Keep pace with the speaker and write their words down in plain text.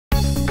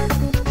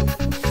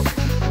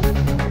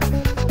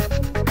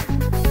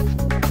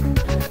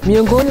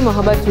Miongoni mwa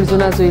habari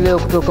tulizonazo leo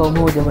kutoka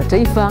Umoja wa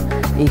Mataifa,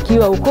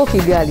 ikiwa huko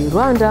Kigali,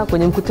 Rwanda,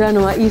 kwenye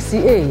mkutano wa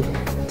ECA,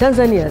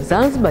 Tanzania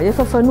Zanzibar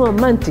yafafanua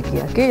mantiki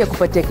yake ya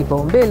kupatia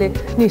kipaumbele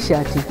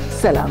nishati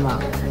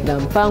salama, na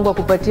mpango wa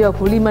kupatia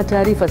wakulima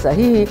taarifa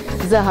sahihi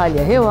za hali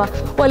ya hewa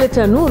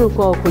waleta nuru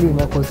kwa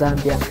wakulima huko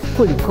Zambia.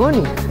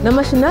 Kulikoni? Na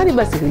mashinani.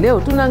 Basi leo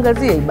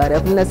tunaangazia ibara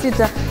ya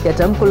 16 ya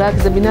tamko la haki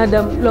za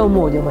binadamu la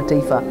Umoja wa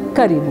Mataifa.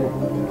 Karibu.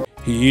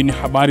 Hii ni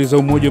habari za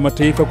Umoja wa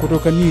Mataifa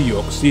kutoka New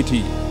York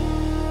City.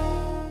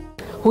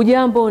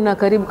 Hujambo na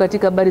karibu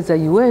katika habari za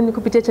UN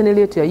kupitia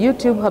chaneli yetu ya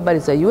YouTube Habari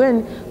za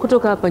UN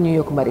kutoka hapa New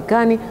York,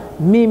 Marekani.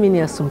 Mimi ni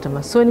Asumta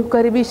Masoni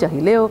kukaribisha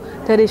hii leo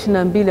tarehe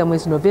 22 ya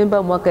mwezi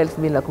Novemba mwaka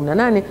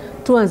 2018.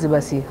 Tuanze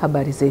basi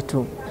habari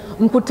zetu.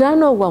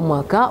 Mkutano wa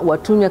mwaka wa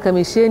tume ya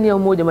kamisheni ya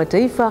Umoja wa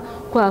Mataifa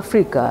kwa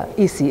Afrika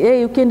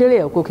ECA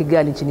ukiendelea huko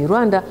Kigali nchini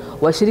Rwanda,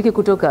 washiriki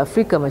kutoka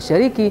Afrika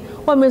Mashariki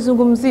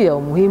wamezungumzia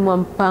umuhimu wa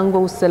mpango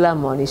wa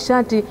usalama wa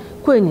nishati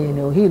kwenye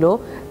eneo hilo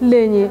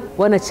lenye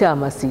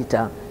wanachama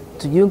 6.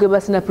 Tujiunge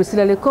basi na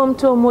Priscilla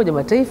Lecomte wa Umoja wa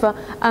Mataifa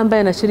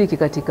ambaye anashiriki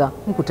katika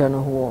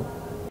mkutano huo.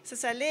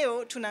 Sasa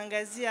leo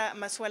tunaangazia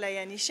masuala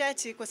ya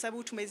nishati kwa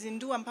sababu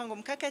tumezindua mpango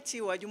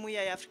mkakati wa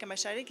Jumuiya ya Afrika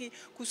Mashariki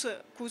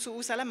kuhusu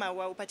usalama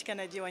wa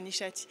upatikanaji wa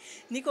nishati.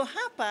 Niko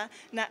hapa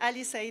na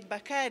Ali Said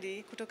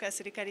Bakari kutoka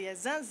serikali ya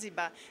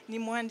Zanzibar, ni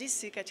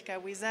mhandisi katika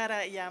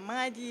Wizara ya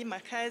Maji,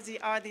 Makazi,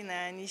 Ardhi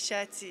na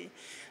Nishati.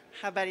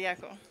 Habari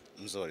yako?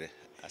 Mzuri,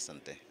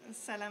 asante.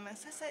 Salama.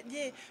 Sasa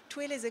je,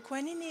 tueleze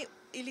kwa nini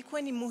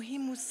ilikuwa ni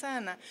muhimu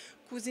sana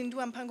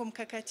kuzindua mpango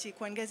mkakati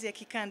kwa ngazi ya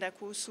kikanda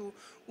kuhusu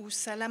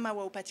usalama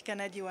wa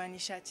upatikanaji wa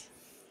nishati?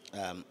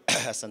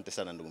 Asante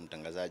sana ndugu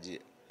mtangazaji.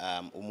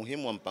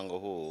 Umuhimu wa mpango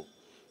huu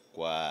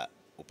kwa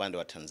upande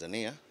wa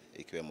Tanzania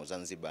ikiwemo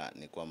Zanzibar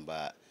ni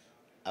kwamba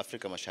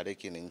Afrika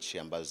Mashariki ni nchi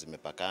ambazo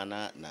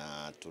zimepakana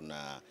na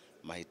tuna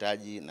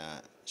mahitaji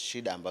na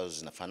shida ambazo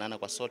zinafanana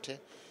kwa sote.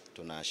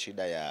 Tuna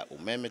shida ya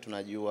umeme,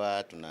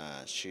 tunajua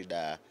tuna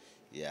shida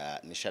ya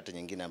nishati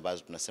nyingine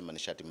ambazo tunasema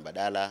nishati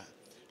mbadala.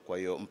 Kwa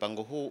hiyo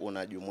mpango huu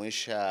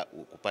unajumuisha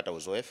kupata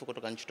uzoefu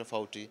kutoka nchi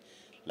tofauti,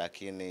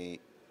 lakini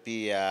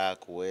pia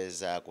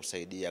kuweza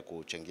kusaidia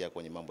kuchangia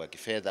kwenye mambo ya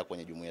kifedha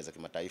kwenye jumuiya za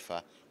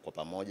kimataifa kwa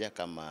pamoja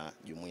kama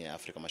Jumuiya ya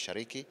Afrika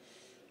Mashariki.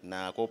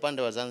 Na kwa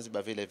upande wa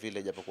Zanzibar vile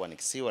vile, japokuwa ni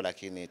kisiwa,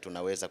 lakini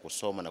tunaweza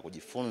kusoma na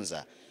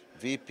kujifunza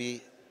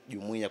vipi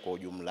jumuiya kwa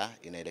ujumla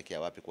inaelekea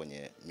wapi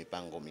kwenye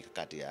mipango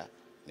mikakati ya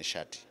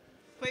nishati.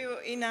 Kwa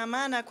hiyo ina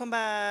maana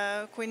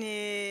kwamba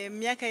kwenye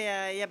miaka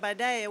ya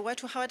baadaye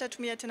watu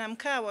hawatatumia tena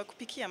mkaa wa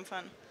kupikia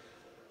mfano?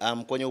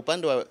 Kwenye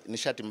upande wa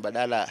nishati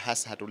mbadala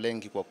hasa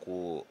hatulengi kwa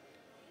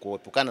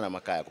kuepukana na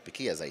makaa ya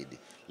kupikia zaidi,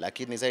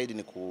 lakini zaidi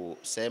ni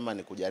kusema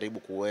ni kujaribu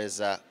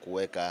kuweza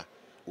kuweka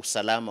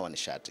usalama wa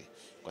nishati,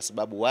 kwa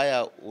sababu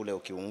waya ule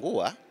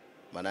ukiungua,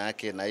 maana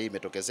yake, na hii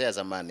imetokezea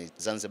zamani,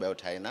 Zanzibar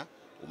yote haina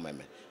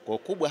umeme. Kwa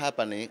kubwa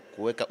hapa ni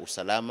kuweka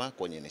usalama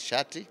kwenye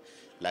nishati,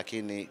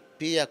 lakini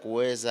pia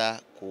kuweza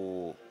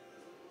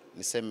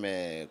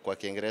niseme kwa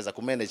Kiingereza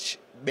kumanage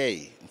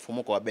bei,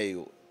 mfumuko wa bei.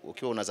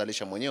 Ukiwa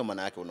unazalisha mwenyewe,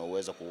 maana yake una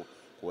uwezo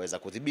kuweza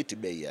kudhibiti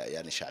bei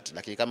ya nishati,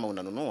 lakini kama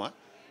unanunua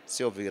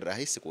sio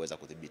virahisi kuweza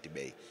kudhibiti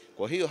bei.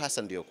 Kwa hiyo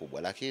hasa ndio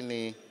kubwa,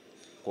 lakini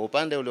kwa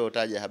upande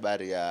uliotaja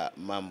habari ya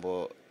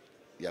mambo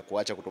ya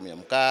kuacha kutumia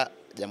mkaa,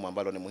 jambo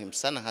ambalo ni muhimu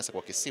sana hasa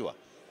kwa kisiwa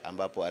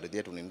ambapo ardhi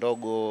yetu ni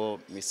ndogo,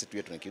 misitu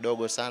yetu ni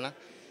kidogo sana,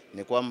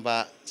 ni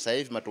kwamba sasa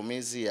hivi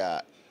matumizi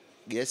ya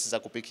gesi za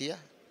kupikia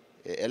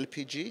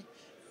LPG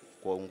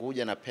kwa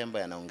Unguja na Pemba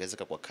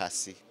yanaongezeka kwa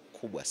kasi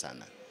kubwa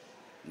sana.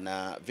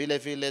 Na vile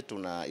vile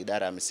tuna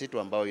idara ya misitu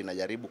ambayo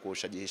inajaribu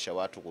kushajihisha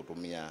watu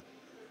kutumia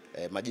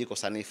majiko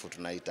sanifu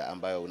tunaita,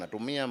 ambayo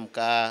unatumia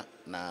mkaa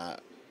na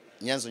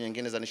nyanzo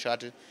nyingine za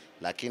nishati,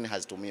 lakini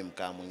hazitumii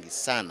mkaa mwingi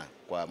sana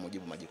kwa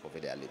mujibu majiko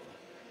vile yalivyo.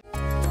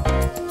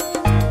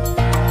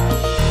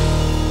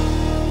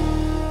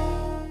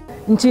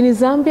 Nchini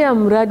Zambia,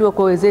 mradi wa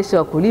kuwawezesha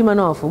wakulima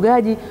na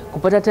wafugaji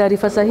kupata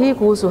taarifa sahihi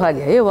kuhusu hali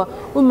ya hewa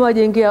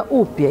umewajengea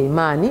upya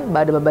imani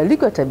baada ya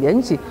mabadiliko ya tabia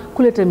nchi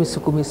kuleta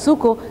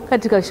misuko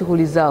katika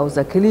shughuli zao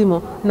za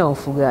kilimo na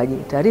ufugaji.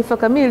 Taarifa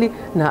kamili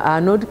na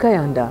Arnold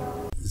Kayanda.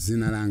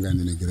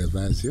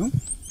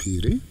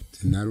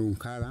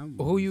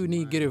 Huyu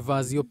ni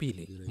Gervasio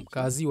Pili,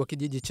 mkazi wa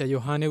kijiji cha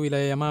Yohane,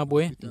 wilaya ya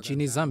Mabwe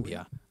nchini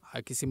Zambia,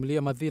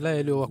 akisimulia madhila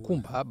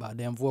yaliyowakumba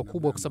baada ya mvua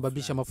kubwa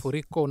kusababisha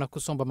mafuriko na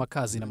kusomba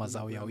makazi na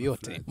mazao yao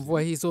yote.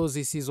 Mvua hizo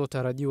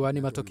zisizotarajiwa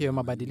ni matokeo ya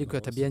mabadiliko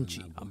ya tabia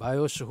nchi,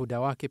 ambayo shuhuda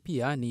wake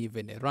pia ni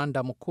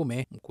Veneranda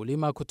Mukume,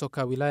 mkulima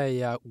kutoka wilaya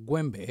ya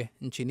Gwembe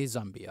nchini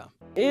Zambia.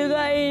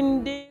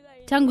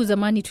 Tangu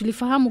zamani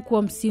tulifahamu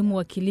kuwa msimu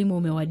wa kilimo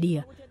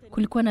umewadia.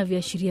 Kulikuwa na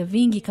viashiria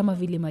vingi kama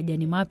vile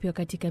majani mapya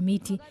katika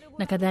miti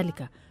na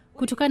kadhalika.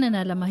 Kutokana na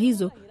alama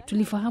hizo,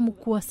 tulifahamu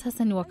kuwa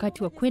sasa ni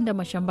wakati wa kwenda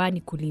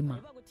mashambani kulima.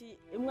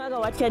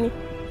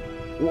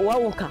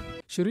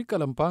 Shirika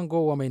la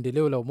mpango wa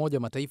maendeleo la Umoja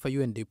wa Mataifa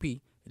UNDP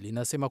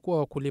linasema kuwa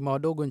wakulima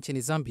wadogo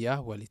nchini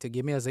Zambia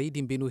walitegemea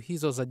zaidi mbinu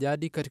hizo za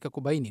jadi katika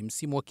kubaini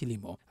msimu wa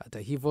kilimo. Hata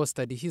hivyo,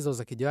 stadi hizo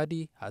za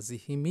kijadi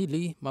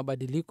hazihimili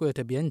mabadiliko ya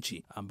tabia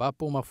nchi,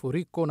 ambapo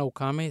mafuriko na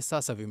ukame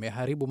sasa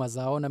vimeharibu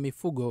mazao na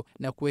mifugo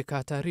na kuweka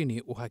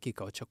hatarini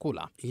uhakika wa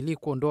chakula. Ili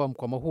kuondoa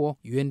mkwamo huo,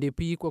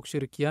 UNDP kwa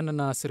kushirikiana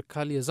na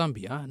serikali ya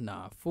Zambia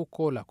na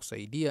fuko la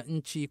kusaidia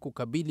nchi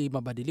kukabili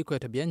mabadiliko ya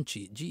tabia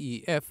nchi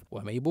GEF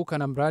wameibuka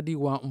na mradi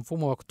wa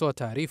mfumo wa kutoa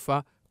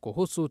taarifa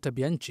kuhusu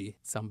tabia nchi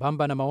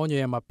sambamba na maonyo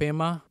ya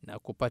mapema na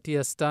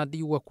kupatia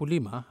stadi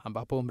wakulima,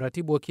 ambapo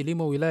mratibu wa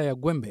kilimo wilaya ya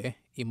Gwembe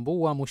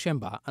Imbuwa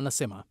Mushemba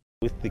anasema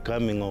with the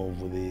coming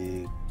of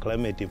the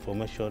climate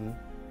information.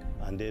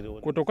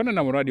 Kutokana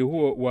na mradi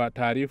huo wa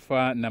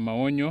taarifa na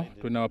maonyo,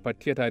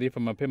 tunawapatia taarifa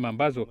mapema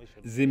ambazo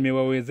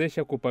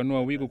zimewawezesha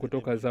kupanua wigo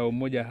kutoka zao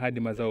moja hadi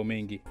mazao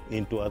mengi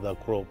into other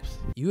crops.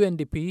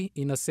 UNDP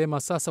inasema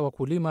sasa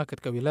wakulima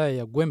katika wilaya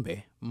ya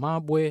Gwembe,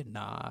 Mabwe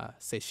na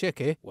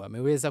Sesheke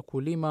wameweza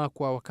kulima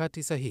kwa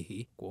wakati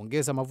sahihi,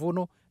 kuongeza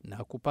mavuno na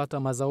kupata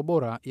mazao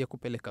bora ya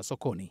kupeleka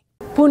sokoni.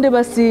 Punde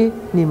basi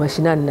ni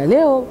mashinani, na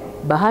leo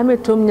Bahame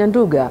Tom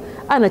Nyanduga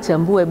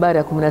anachambua ibara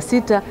ya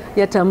 16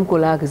 ya tamko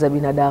la haki za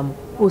binadamu.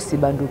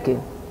 Usibanduke.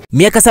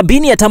 Miaka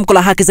 70 ya tamko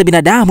la haki za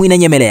binadamu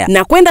inanyemelea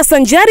na kwenda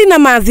sanjari na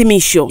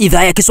maadhimisho.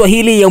 Idhaa ya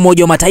Kiswahili ya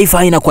Umoja wa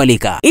Mataifa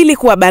inakualika ili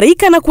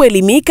kuhabarika na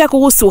kuelimika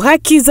kuhusu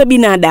haki za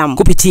binadamu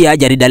kupitia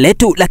jarida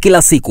letu la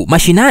kila siku,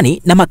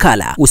 mashinani na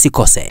makala.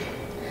 Usikose.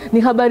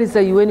 Ni habari za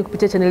UN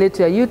kupitia channel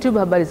yetu ya YouTube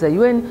Habari za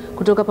UN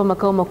kutoka hapa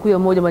makao makuu ya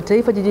Umoja wa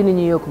Mataifa jijini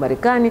New York,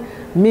 Marekani.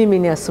 Mimi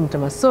ni Asumta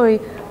Masoi.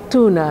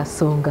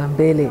 Tunasonga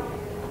mbele.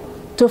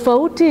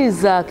 Tofauti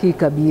za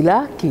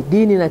kikabila,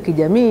 kidini na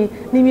kijamii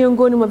ni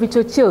miongoni mwa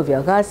vichocheo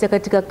vya ghasia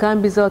katika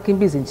kambi za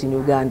wakimbizi nchini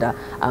Uganda,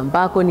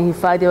 ambako ni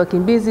hifadhi ya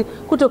wakimbizi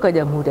kutoka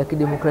Jamhuri ya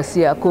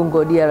Kidemokrasia ya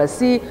Kongo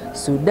DRC,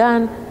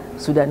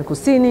 Sudan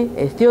Kusini,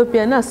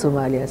 Ethiopia na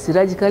Somalia.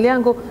 Siraji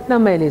Kaliango na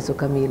maelezo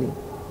kamili.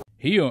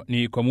 Hiyo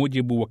ni kwa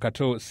mujibu wa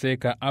Kato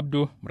Seka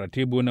Abdu,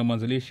 mratibu na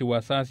mwanzilishi wa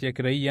asasi ya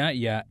kiraia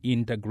ya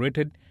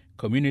Integrated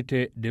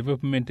Community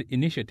Development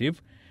Initiative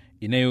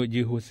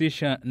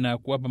inayojihusisha na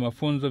kuwapa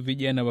mafunzo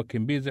vijana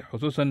wakimbizi,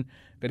 hususan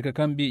katika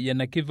kambi ya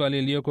Nakivale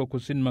iliyoko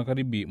kusini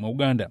magharibi mwa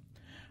Uganda.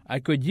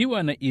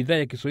 Akihojiwa na idhaa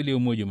ya Kiswahili ya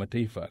Umoja wa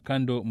Mataifa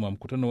kando mwa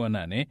mkutano wa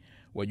 8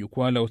 wa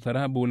jukwaa la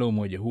ustaarabu la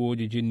umoja huo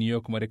jijini New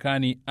York,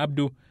 Marekani,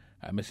 Abdu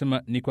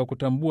amesema ni kwa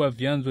kutambua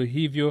vyanzo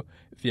hivyo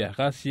vya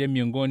ghasia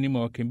miongoni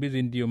mwa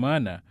wakimbizi ndiyo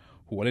maana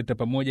huwaleta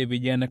pamoja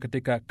vijana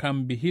katika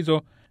kambi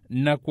hizo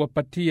na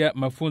kuwapatia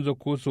mafunzo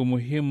kuhusu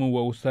umuhimu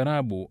wa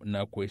ustaarabu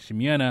na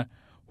kuheshimiana,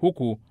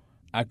 huku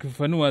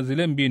akifafanua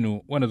zile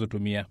mbinu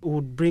wanazotumia.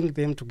 Would bring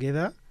them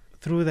together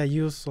through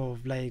the use of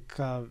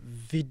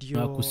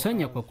video.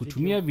 Kusanya kwa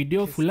kutumia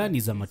video fulani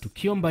za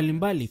matukio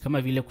mbalimbali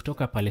kama vile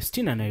kutoka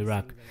Palestina na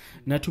Iraq,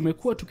 na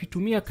tumekuwa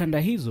tukitumia kanda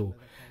hizo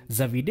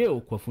za video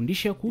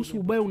kuwafundisha kuhusu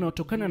ubaya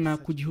unaotokana na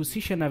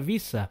kujihusisha na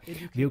visa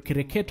vya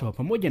ukereketo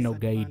pamoja na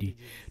ugaidi.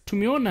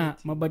 Tumeona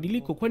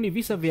mabadiliko, kwani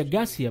visa vya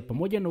ghasia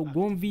pamoja na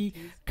ugomvi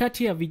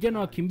kati ya vijana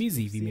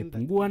wakimbizi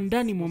vimepungua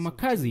ndani mwa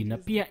makazi na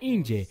pia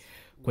nje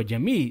kwa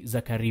jamii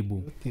za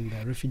karibu. In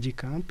the refugee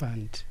camp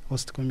and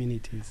host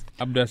communities.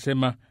 Abdu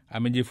asema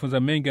amejifunza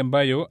mengi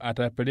ambayo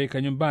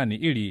atapeleka nyumbani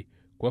ili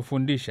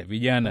kuwafundisha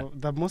vijana.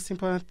 The most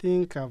important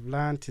thing I've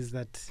learned is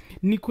that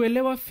ni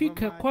kuelewa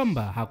fika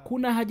kwamba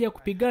hakuna haja ya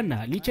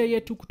kupigana licha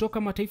yetu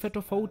kutoka mataifa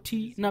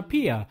tofauti, na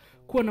pia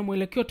kuwa na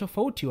mwelekeo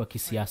tofauti wa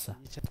kisiasa.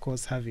 Of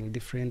course having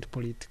different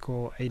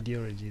political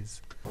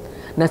ideologies.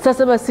 Na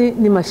sasa basi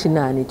ni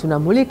mashinani.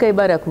 Tunamulika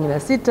ibara ya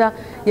 16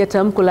 ya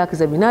tamko la haki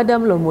za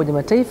binadamu la Umoja wa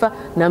Mataifa,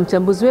 na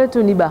mchambuzi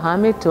wetu ni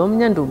Bahame Tom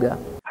Nyanduga.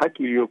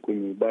 Haki iliyo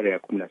kwenye ibara ya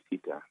 16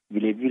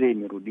 vile vile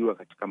imerudiwa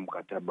katika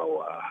mkataba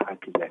wa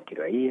haki za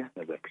kiraia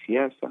na za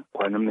kisiasa.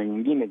 Kwa namna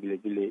nyingine vile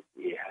vile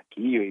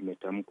haki hiyo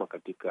imetamkwa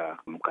katika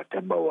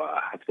mkataba wa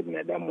haki za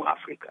binadamu wa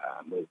Afrika,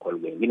 ambao kwa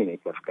lugha nyingine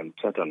inaitwa African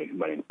Charter on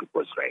Human and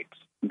People's Rights.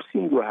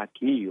 Msingi wa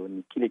haki hiyo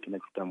ni kile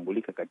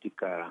kinachotambulika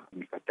katika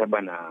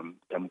mikataba na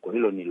tamko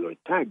hilo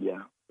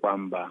nililotaja,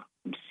 kwamba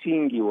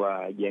msingi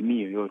wa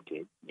jamii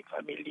yoyote ni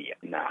familia,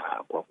 na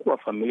kwa kuwa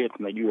familia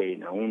tunajua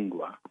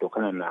inaundwa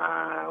kutokana na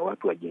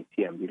watu wa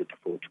jinsia mbili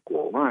tofauti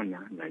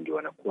kuoana, na ndio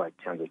wanakuwa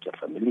chanzo cha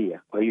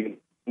familia. Kwa hiyo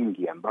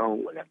msingi ambao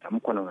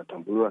unatamkwa na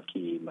unatambuliwa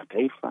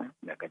kimataifa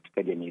na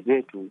katika jamii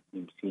zetu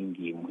ni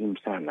msingi muhimu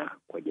sana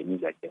kwa jamii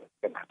za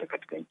Kiafrika, hata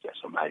katika nchi ya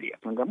Somalia.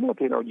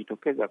 Changamoto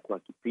inayojitokeza kwa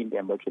kipindi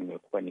ambacho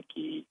nimekuwa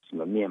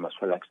nikisimamia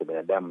masuala ya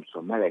binadamu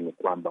Somalia ni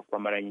kwamba kwa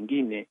mara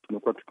nyingine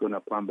tumekuwa tukiona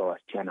kwamba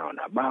wasichana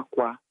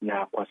wanabakwa,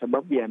 na kwa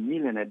sababu ya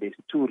mila na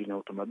desturi na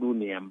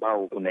utamaduni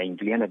ambao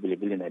unaingiliana vile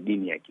vile na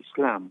dini ya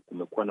Kiislamu,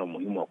 kumekuwa na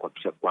umuhimu wa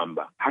kuhakikisha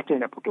kwamba hata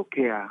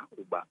inapotokea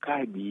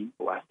ubakaji,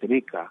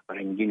 waathirika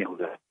mara nyingine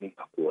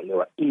hulazimika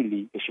kuolewa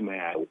ili heshima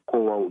ya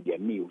ukoo au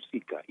jamii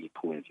husika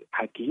itunzwe.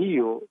 Haki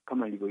hiyo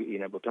kama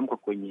inavyotamkwa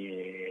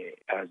kwenye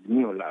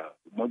azimio la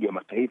Umoja wa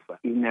Mataifa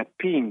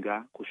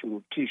inapinga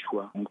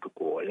kushurutishwa mtu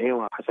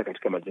kuolewa, hasa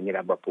katika mazingira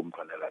ambapo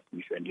mtu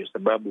analazimishwa. Ndio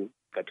sababu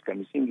katika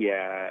misingi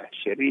ya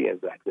sheria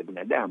za haki za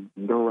binadamu,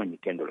 ndoa ni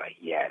tendo la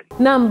hiari.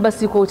 Naam,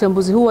 basi kwa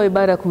uchambuzi huu wa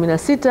ibara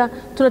 16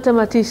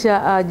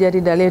 tunatamatisha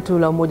jarida letu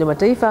la Umoja wa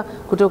Mataifa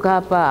kutoka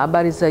hapa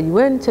Habari za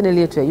UN, channel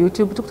yetu ya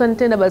YouTube. Tukutane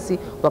tena basi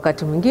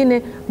wakati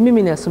mwingine.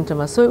 Mimi ni Asumta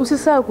Masoi.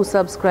 Usisahau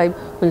kusubscribe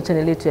kwenye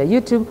channel yetu ya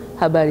YouTube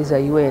Habari za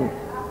UN.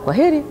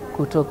 Kwaheri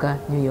kutoka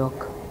New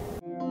York.